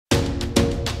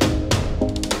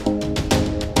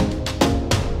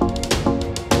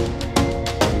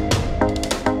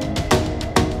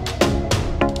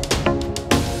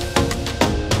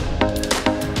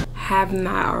have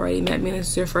not already met me and this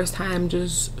is your first time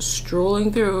just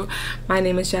strolling through, my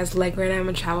name is Allegra and I'm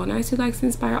a travel nurse who likes to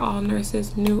inspire all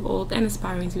nurses, new, old, and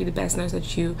aspiring, to be the best nurse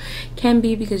that you can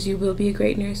be, because you will be a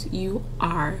great nurse. You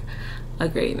are a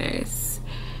great nurse.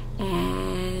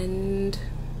 And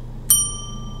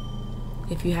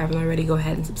if you haven't already, go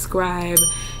ahead and subscribe.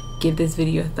 Give this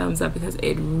video a thumbs up because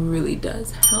it really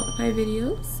does help my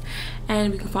videos.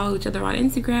 And we can follow each other on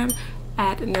Instagram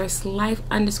at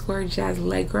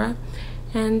nurselife_Allegra,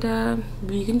 and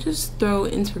we can just throw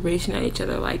inspiration at each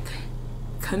other like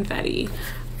confetti.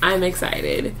 I'm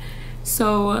excited.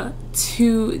 So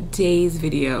today's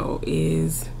video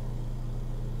is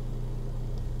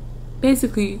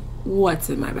basically what's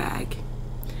in my bag.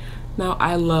 Now,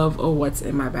 I love a what's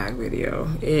in my bag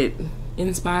video. It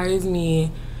inspires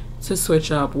me to switch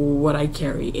up what I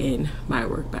carry in my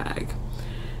work bag.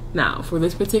 Now, for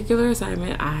this particular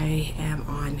assignment, I am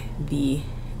on the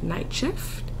night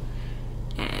shift,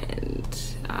 and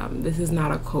this is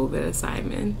not a COVID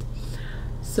assignment.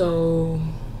 So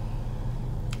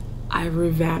I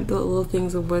revamped the little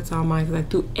things of what's on mine, because I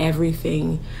threw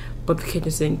everything but the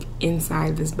kitchen sink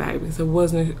inside this bag because I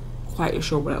wasn't quite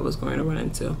sure what I was going to run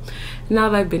into. Now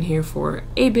that I've been here for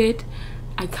a bit,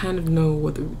 I kind of know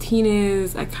what the routine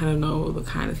is. I kind of know the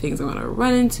kind of things I'm going to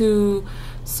run into.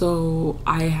 So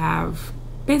I have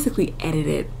basically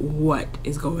edited what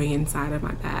is going inside of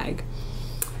my bag.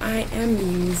 I am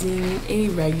using a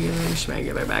regular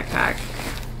schmegular backpack.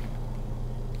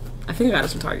 I think I got it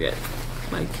from Target.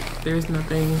 Like, there's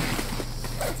nothing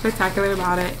spectacular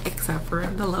about it except for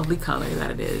the lovely color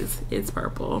that it is. It's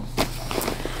purple.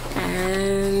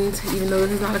 And even though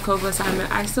this is not a COVID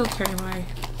assignment, I still carry my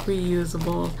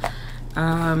reusable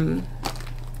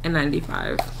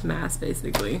N95 mask,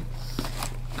 basically.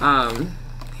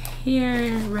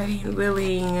 Here, ready and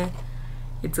willing,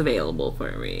 it's available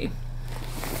for me.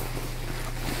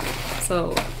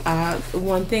 So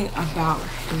one thing about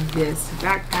this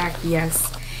backpack,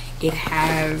 yes, it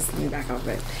has, let me back off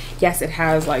it. Yes, it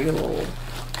has like a little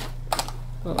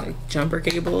like jumper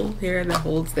cable here that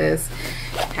holds this.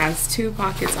 It has two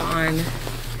pockets on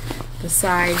the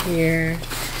side here.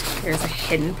 There's a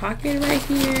hidden pocket right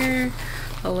here,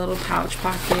 a little pouch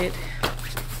pocket,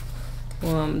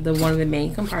 the one of the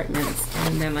main compartments,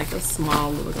 and then like a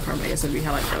small little compartment. I guess if you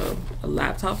had like a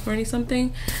laptop or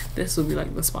something, this would be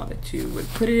like the spot that you would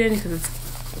put it in, because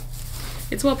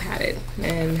it's well padded.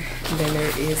 And then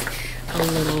there is a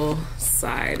little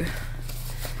side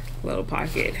little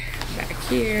pocket back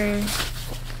here,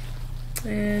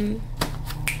 and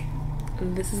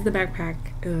this is the backpack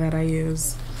that I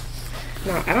use.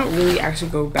 Now, I don't really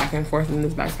actually go back and forth in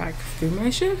this backpack through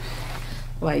my shift.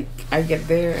 Like, I get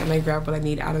there and I grab what I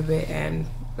need out of it, and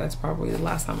that's probably the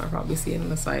last time I probably see it,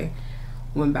 unless I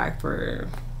went back for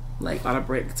like on a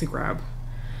break to grab,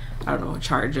 I don't know, a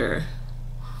charger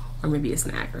or maybe a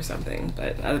snack or something.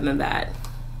 But other than that,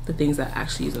 the things that I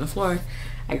actually use on the floor,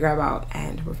 I grab out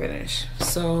and we're finished.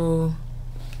 So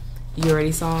you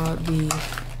already saw the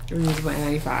reusable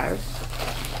N95.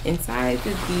 Inside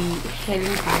the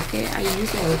hidden pocket, I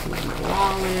usually have like my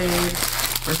wallet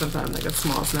or sometimes like a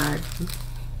small snack.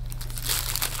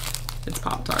 It's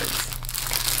Pop-Tarts.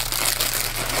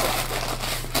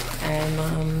 And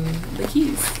the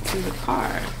keys to the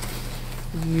car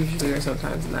usually are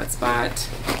sometimes in that spot.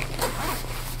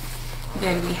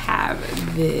 Then we have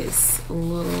this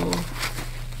little,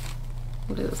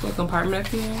 what is this, little compartment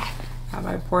up here. I have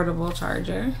my portable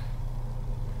charger.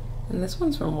 And this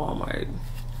one's from Walmart.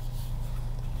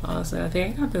 Honestly, I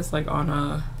think I got this like on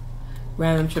a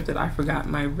random trip that I forgot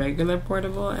my regular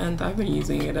portable, and I've been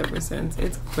using it ever since.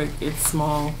 It's quick, it's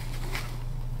small.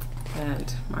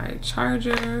 And my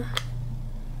charger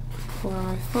for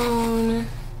my phone,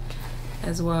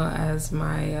 as well as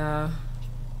my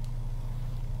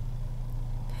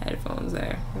headphones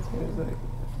there. Is it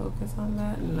focus on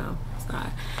that? No, it's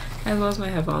not. As well as my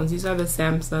headphones. These are the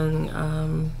Samsung,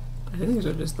 I think these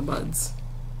are just the buds.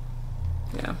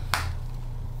 Yeah.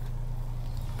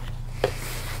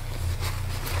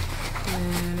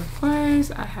 And of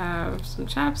course, I have some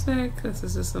chapstick. This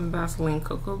is just some Vaseline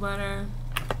cocoa butter,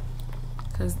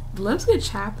 because lips get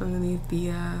chapped underneath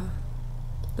the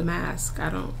mask. I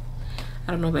don't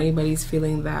know if anybody's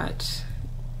feeling that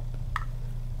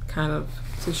kind of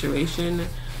situation,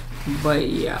 but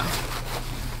yeah,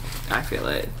 I feel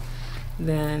it.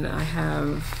 Then I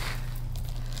have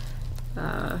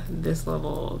this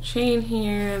little chain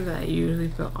here that I usually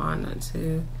put on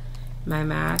to my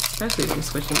mask, especially if I'm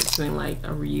switching between like a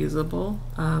reusable,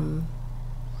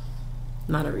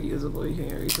 not a reusable, you can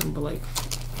use them, but like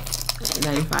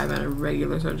 95 and a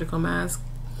regular surgical mask.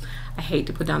 I hate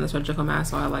to put down the surgical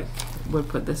mask, so I like would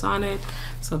put this on it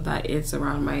so that it's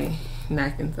around my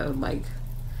neck instead of like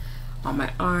on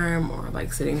my arm or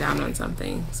like sitting down on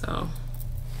something. So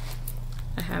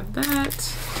I have that.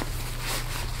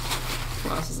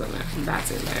 What else is in there?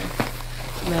 That's in there.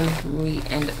 And then we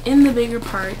end up in the bigger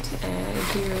part, and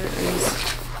here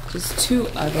is just two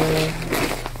other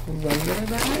regular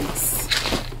bags.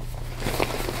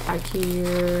 Back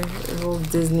here, a little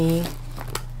Disney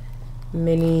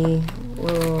mini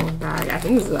little bag. I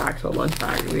think this is an actual lunch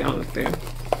bag, to be honest with you.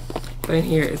 But in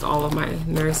here is all of my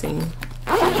nursing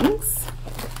things.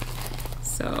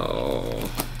 So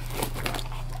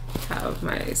I have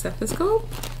my stethoscope,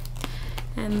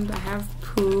 and I have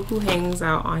Pooh, who hangs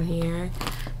out on here.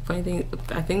 Funny thing,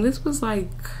 I think this was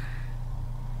like,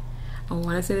 I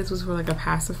want to say this was for like a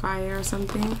pacifier or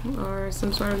something, or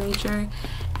some sort of nature.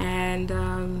 And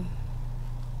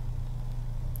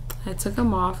I took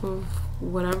him off of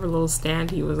whatever little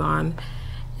stand he was on,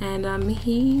 and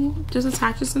he just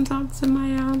attaches himself to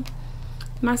my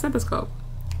my stethoscope,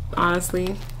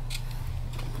 honestly.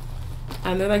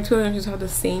 And they're like two of them just have the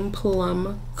same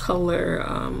plum color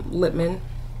Lippmann,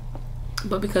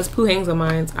 but because Pooh hangs on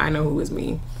mine, I know who is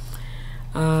me.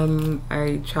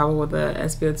 I travel with a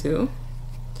SPO2.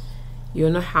 You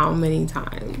don't know how many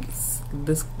times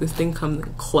this thing comes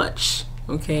in clutch.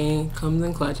 Okay, comes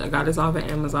in clutch. I got this off of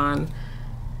Amazon.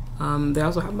 They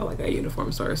also have like a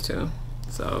uniform stores too.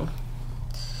 So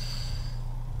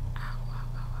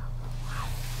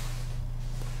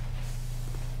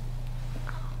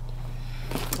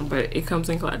but it comes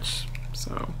in clutch.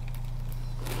 So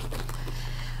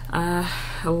a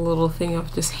little thing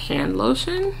of just hand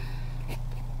lotion.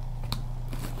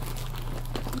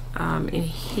 In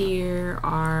here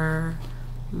are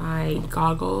my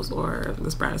goggles, or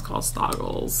this brand is called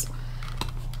Stoggles.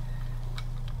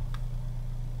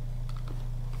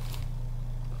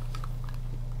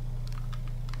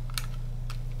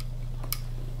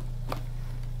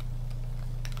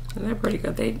 And they're pretty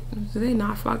good. Do they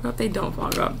not fog up? They don't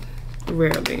fog up.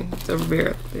 Rarely. It's a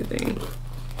rare thing.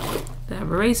 They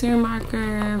have a eraser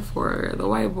marker for the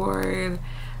whiteboard.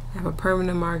 I have a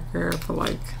permanent marker for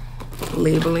like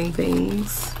labeling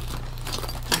things.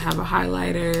 I have a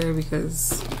highlighter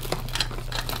because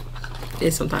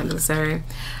it's sometimes necessary.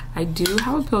 I do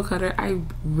have a pill cutter. I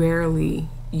rarely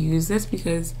use this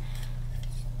because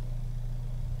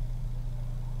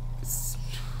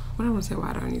what I want to say,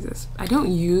 why don't I use this? I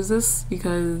don't use this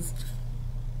because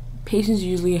patients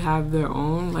usually have their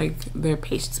own, like they're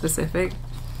patient specific,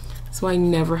 so I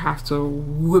never have to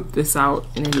whip this out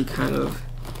in any kind of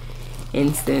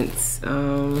instance.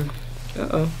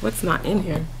 Uh-oh, what's not in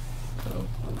here? Oh,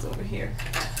 what's over here?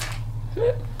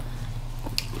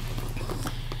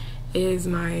 Is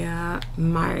my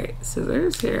my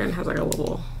scissors here, and has like a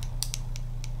little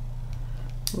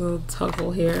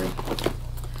toggle here.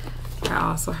 I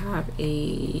also have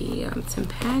a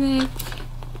tympanic.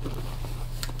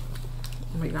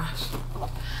 Oh my gosh,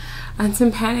 a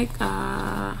tympanic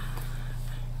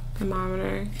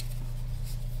thermometer,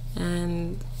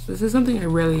 and this is something I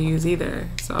rarely use either.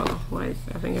 So like,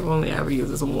 I think I've only ever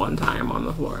used this one time on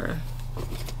the floor.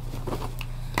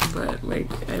 But like,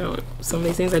 some of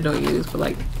these things I don't use, but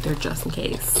like they're just in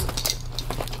case.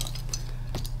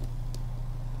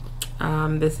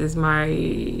 This is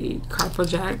my card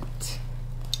project.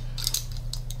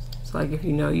 So like, if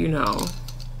you know, you know.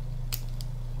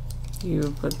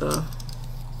 You put the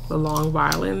long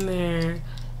vial in there,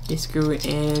 you screw it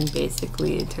in,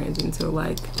 basically it turns into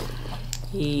like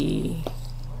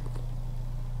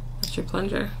that's your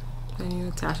plunger, and you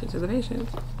attach it to the patient.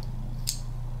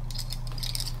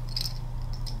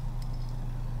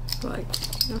 So like,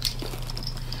 you know,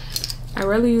 I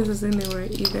rarely use this anywhere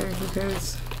either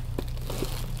because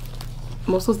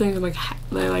most of those things are like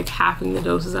they're like halving the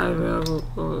doses out of it,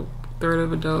 or a third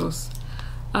of a dose.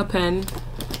 A pen,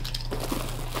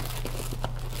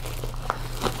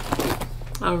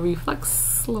 a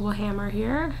reflex little hammer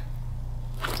here,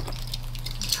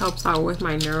 which helps out with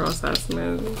my neuro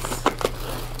assessments,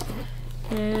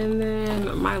 and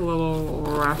then my little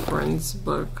reference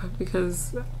book,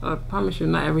 because I promise you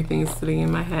not everything is sitting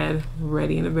in my head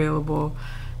ready and available,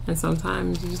 and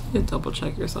sometimes you just need to double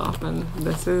check yourself, and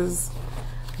this is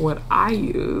what I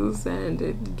use, and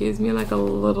it gives me like a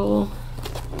little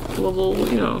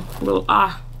you know, little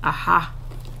aha,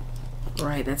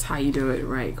 right, that's how you do it,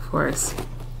 right, of course.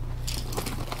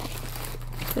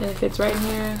 And it fits right in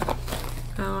here.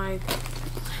 Like,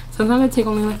 sometimes I take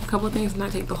only like a couple of things and I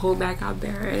take the whole bag out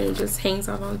there, and it just hangs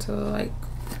out onto like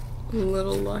a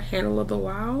little handle of the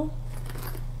wow,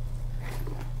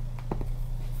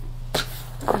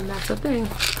 and that's the thing.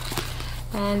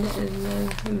 And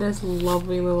then this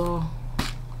lovely little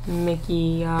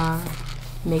Mickey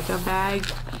makeup bag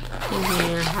in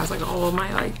here has like all of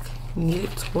my like needed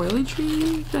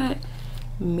toiletries that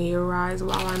may arise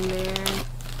while I'm there.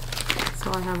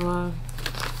 So I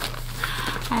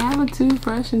have a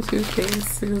toothbrush and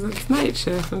toothpaste because it's night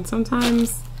shift and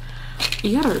sometimes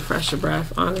you gotta refresh your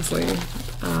breath, honestly.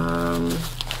 I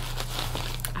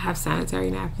have sanitary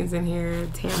napkins in here,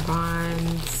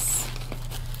 tampons,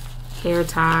 hair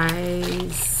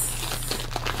ties,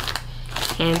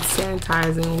 hand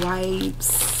sanitizing wipes,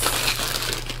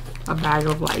 a bag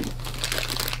of like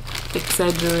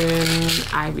Excedrin,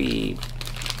 ibuprofen,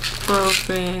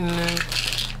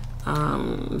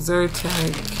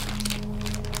 Zyrtec,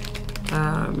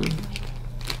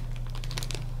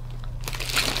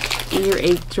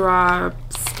 earache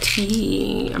drops,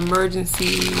 tea,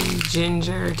 emergency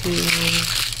ginger tea,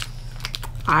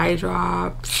 eye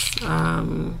drops,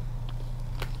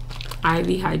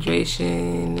 IV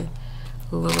hydration,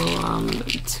 little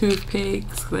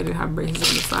toothpicks because I do have braces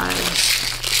on the side.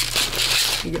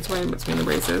 You get right in between the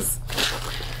braces.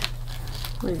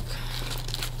 Like,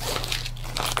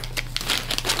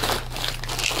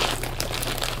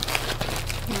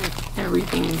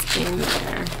 everything's in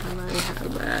there. And I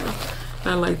have that.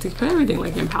 I like to put everything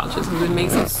like in pouches because it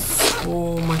makes it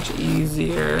so much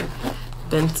easier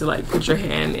than to like put your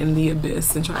hand in the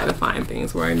abyss and try to find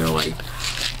things where I know like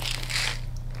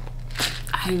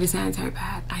I need a sanitary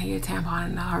pad, I need a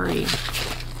tampon in a hurry.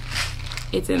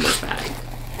 It's in this bag.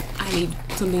 I need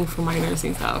something for my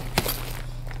nursing stuff.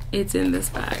 It's in this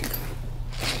bag.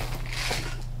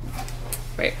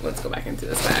 Right, let's go back into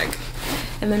this bag.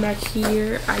 And then back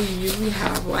here, I usually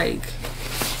have like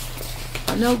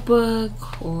a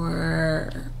notebook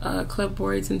or a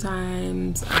clipboard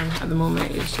sometimes. At the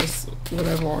moment, it's just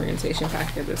whatever orientation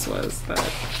packet this was, but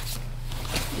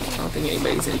I don't think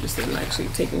anybody's interested in actually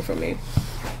taking from me.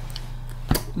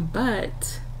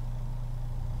 But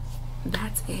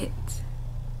that's it.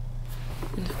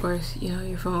 And of course, you know,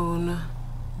 your phone,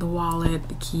 the wallet,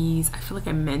 the keys. I feel like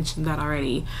I mentioned that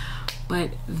already,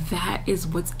 but that is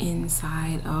what's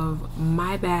inside of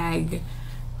my bag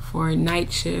for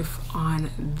night shift on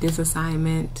this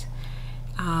assignment.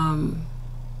 I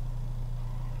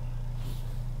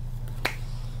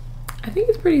think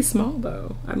it's pretty small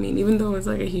though. I mean, even though it's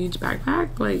like a huge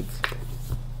backpack, like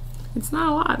it's not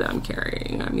a lot that I'm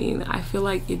carrying. I mean, I feel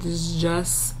like it is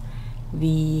just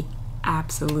the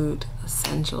absolute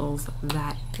essentials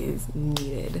that is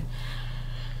needed.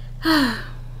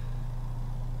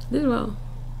 Did well.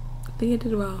 I think I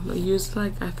did well. I used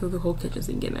like I threw the whole kitchen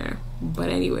sink in there. But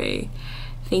anyway,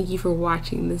 thank you for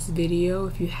watching this video.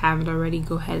 If you haven't already,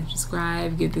 go ahead and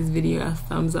subscribe, give this video a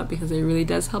thumbs up because it really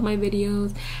does help my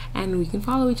videos. And we can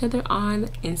follow each other on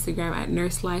Instagram at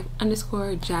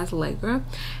nurselife_Allegra,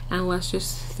 and let's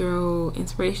just throw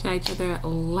inspiration at each other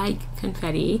like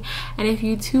confetti. And if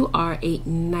you too are a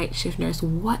night shift nurse,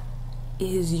 what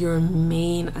is your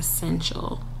main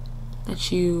essential that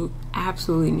you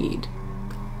absolutely need?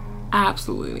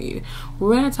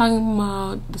 We're not talking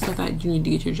about the stuff that you need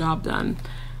to get your job done.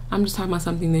 I'm just talking about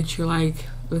something that you're like,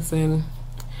 listen,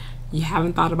 you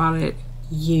haven't thought about it,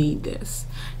 you need this.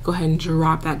 Go ahead and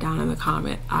drop that down in the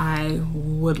comment. I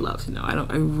would love to know.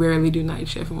 I rarely do night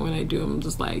shift, and when I do, I'm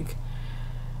just like,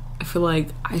 I feel like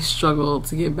I struggle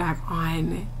to get back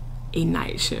on a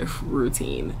night shift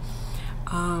routine.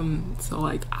 So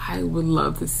like I would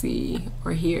love to see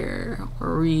or hear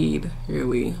or read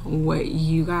really what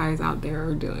you guys out there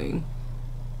are doing.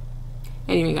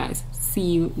 Anyway guys, see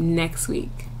you next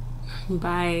week.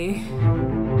 Bye.